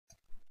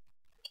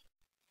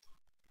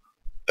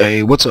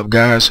Hey, what's up,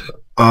 guys?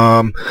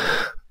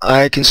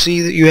 I can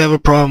see that you have a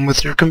problem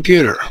with your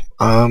computer.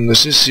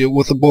 This is Seal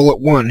with a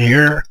Bullet 1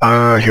 here.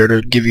 Here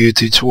to give you a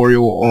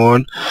tutorial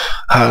on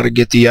how to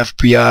get the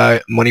F.B.I.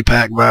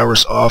 MoneyPak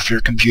virus off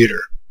your computer.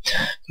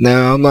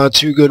 Now, I'm not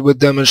too good with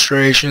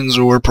demonstrations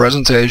or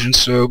presentations,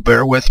 so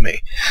bear with me.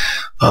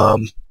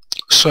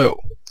 So,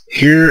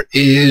 here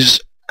is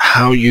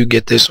how you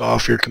get this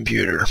off your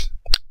computer.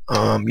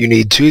 You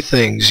need two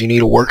things. You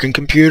need a working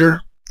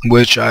computer,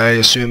 which I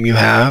assume you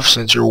have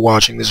since you're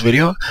watching this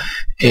video,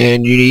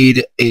 and you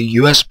need a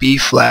USB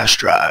flash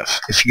drive.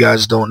 If you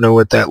guys don't know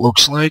what that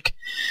looks like,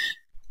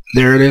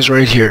 there it is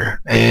right here.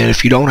 And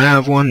if you don't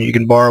have one, you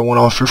can borrow one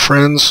off your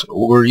friends,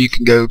 or you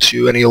can go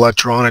to any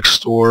electronics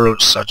store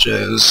such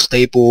as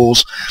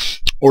Staples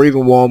or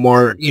even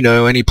Walmart, you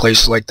know, any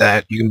place like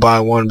that. You can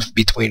buy one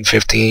between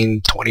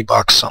 15, 20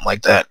 bucks, something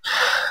like that.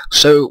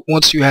 So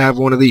once you have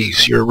one of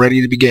these, you're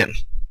ready to begin.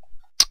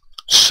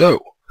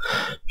 So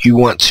you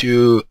want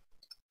to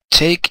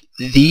take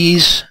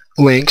these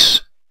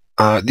links.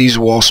 These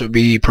will also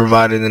be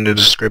provided in the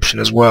description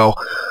as well.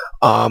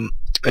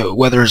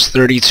 Whether it's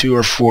 32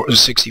 or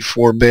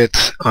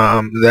 64-bit,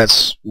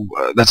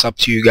 that's up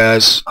to you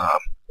guys.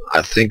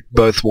 I think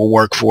both will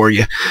work for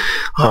you.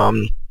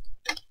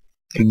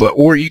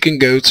 Or you can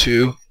go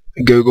to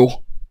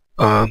Google,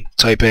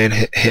 type in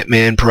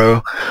Hitman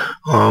Pro,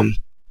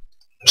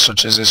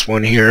 such as this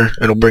one here.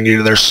 It'll bring you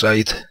to their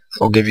site.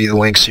 I'll give you the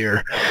links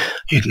here.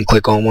 You can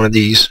click on one of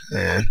these,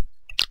 and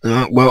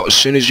well, as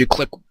soon as you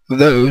click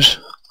those,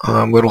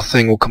 little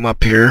thing will come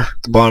up here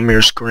at the bottom of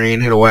your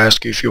screen. It'll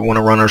ask you if you want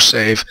to run or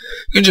save.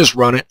 You can just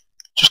run it.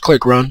 Just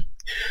click run,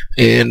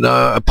 and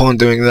upon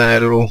doing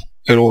that,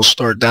 it'll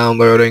start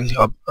downloading.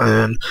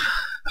 And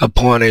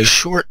upon a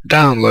short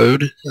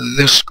download,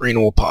 this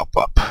screen will pop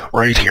up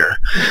right here.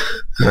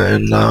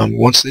 And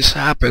once this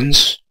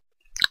happens,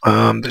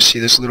 see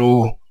this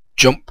little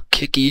jump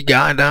kicky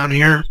guy down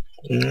here.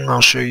 I'll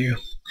show you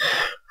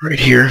right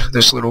here,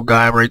 this little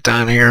guy right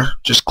down here.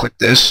 Just click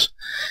this.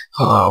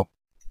 And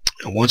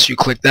once you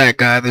click that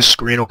guy, this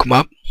screen will come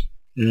up,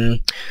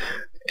 and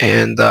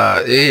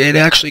it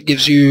actually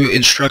gives you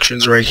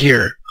instructions right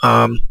here.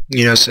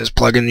 You know, it says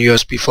plug in the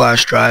USB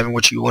flash drive in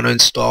which you want to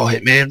install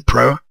Hitman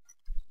Pro.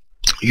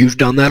 You've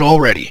done that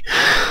already.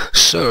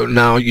 So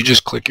now you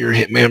just click your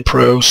Hitman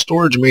Pro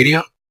storage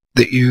media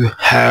that you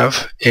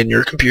have in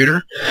your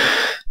computer,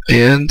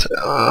 and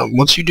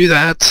once you do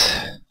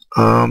that,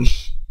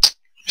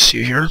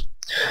 see here,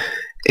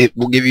 it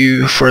will give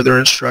you further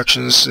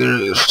instructions.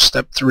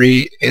 Step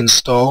 3,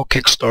 install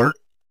Kickstart.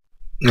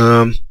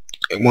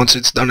 Once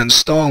it's done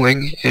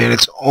installing and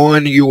it's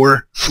on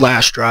your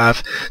flash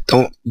drive,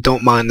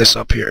 don't mind this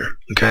up here.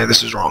 Okay,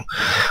 this is wrong.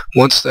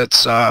 Once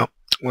that's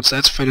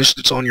finished,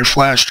 it's on your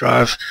flash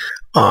drive.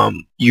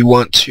 You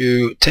want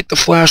to take the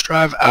flash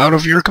drive out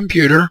of your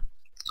computer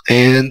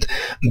and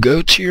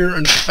go to your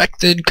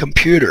infected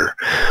computer.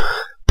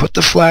 Put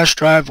the flash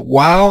drive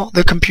while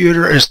the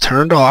computer is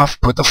turned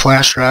off. Put the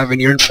flash drive in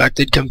your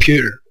infected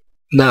computer.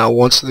 Now,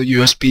 once the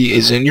USB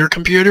is in your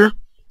computer,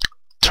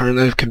 turn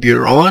the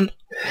computer on.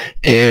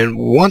 And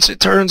once it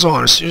turns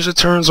on, as soon as it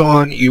turns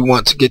on, you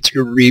want to get to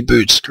your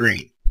reboot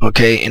screen.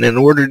 Okay, and in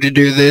order to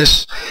do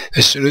this,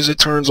 as soon as it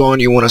turns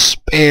on, you want to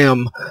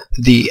spam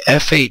the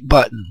F8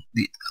 button.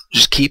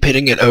 Just keep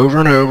hitting it over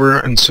and over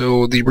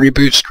until the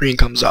reboot screen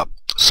comes up.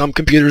 Some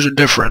computers are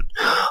different.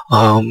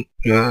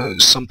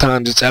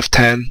 Sometimes it's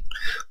F10,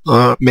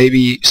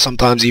 maybe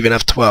sometimes even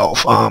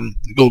F12.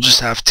 You'll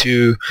just have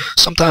to,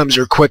 sometimes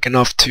you're quick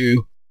enough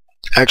to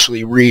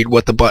actually read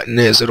what the button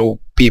is. It'll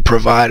be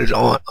provided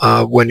on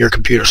when your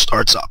computer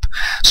starts up.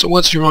 So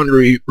once you're on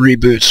the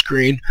reboot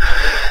screen,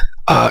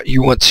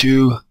 you want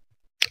to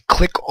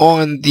click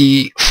on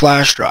the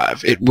flash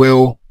drive. It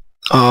will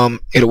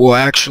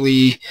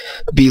actually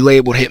be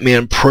labeled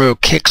Hitman Pro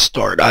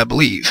Kickstart, I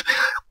believe.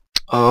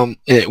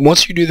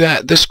 Once you do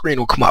that, this screen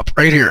will come up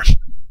right here,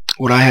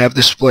 what I have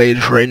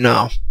displayed right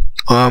now.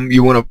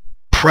 You want to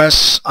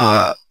press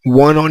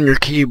 1 on your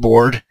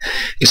keyboard.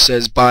 It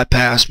says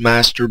bypass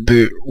master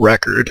boot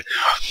record,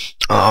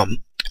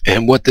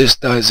 and what this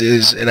does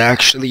is it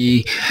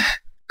actually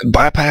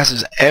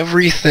bypasses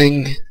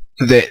everything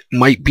that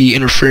might be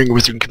interfering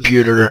with your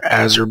computer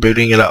as you're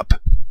booting it up.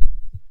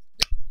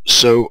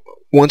 So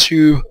once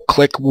you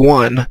click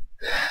 1,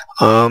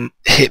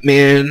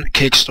 Hitman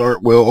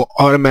Kickstart will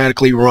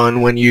automatically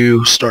run when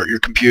you start your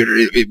computer.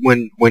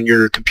 When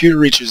your computer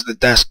reaches the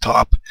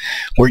desktop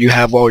where you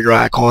have all your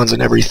icons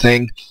and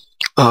everything,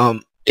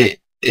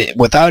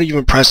 without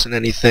even pressing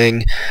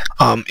anything,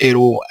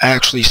 it'll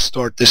actually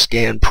start the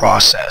scan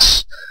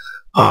process.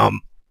 Let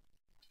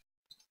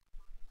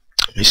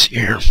me see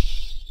here.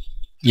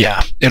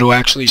 Yeah, it'll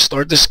actually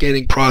start the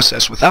scanning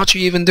process without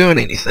you even doing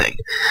anything.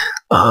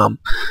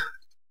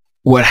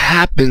 What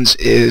happens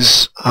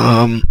is,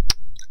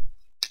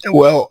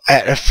 well,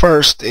 at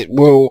first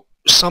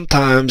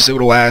sometimes it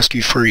will ask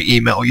you for your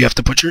email. You have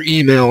to put your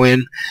email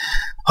in,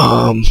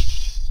 and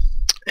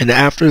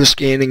after the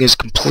scanning is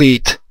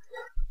complete,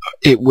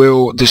 it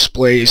will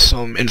display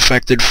some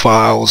infected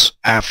files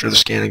after the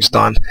scanning's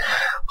done.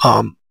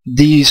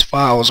 These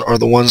files are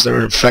the ones that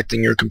are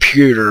infecting your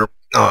computer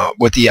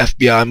with the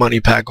FBI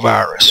MoneyPak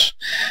virus.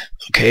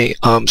 Okay,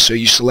 so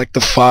you select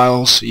the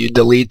files, so you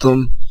delete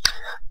them,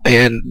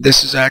 and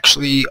this is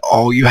actually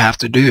all you have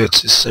to do.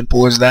 It's as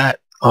simple as that.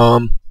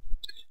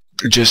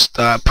 Just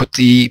put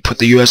the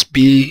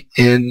USB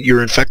in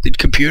your infected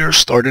computer,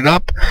 start it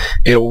up,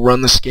 it'll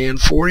run the scan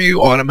for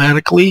you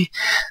automatically.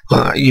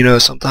 You know,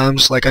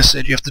 sometimes, like I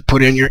said, you have to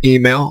put in your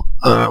email,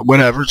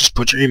 whatever, just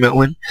put your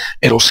email in,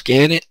 it'll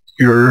scan it,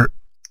 your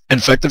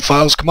infected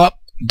files come up,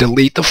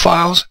 delete the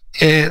files,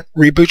 and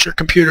reboot your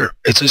computer.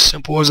 It's as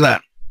simple as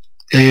that,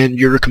 and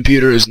your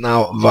computer is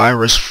now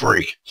virus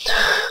free.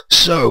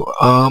 So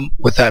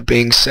with that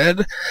being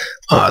said,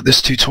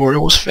 this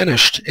tutorial is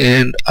finished,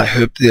 and I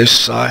hope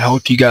this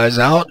helped you guys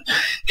out.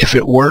 If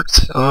it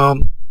worked,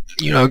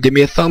 you know, give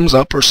me a thumbs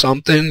up or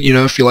something. You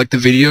know, if you like the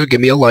video,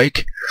 give me a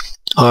like.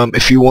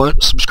 If you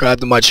want, subscribe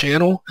to my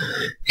channel,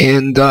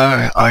 and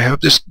I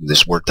hope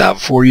this worked out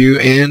for you,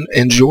 and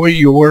enjoy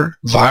your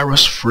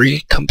virus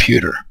free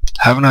computer.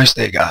 Have a nice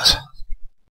day, guys.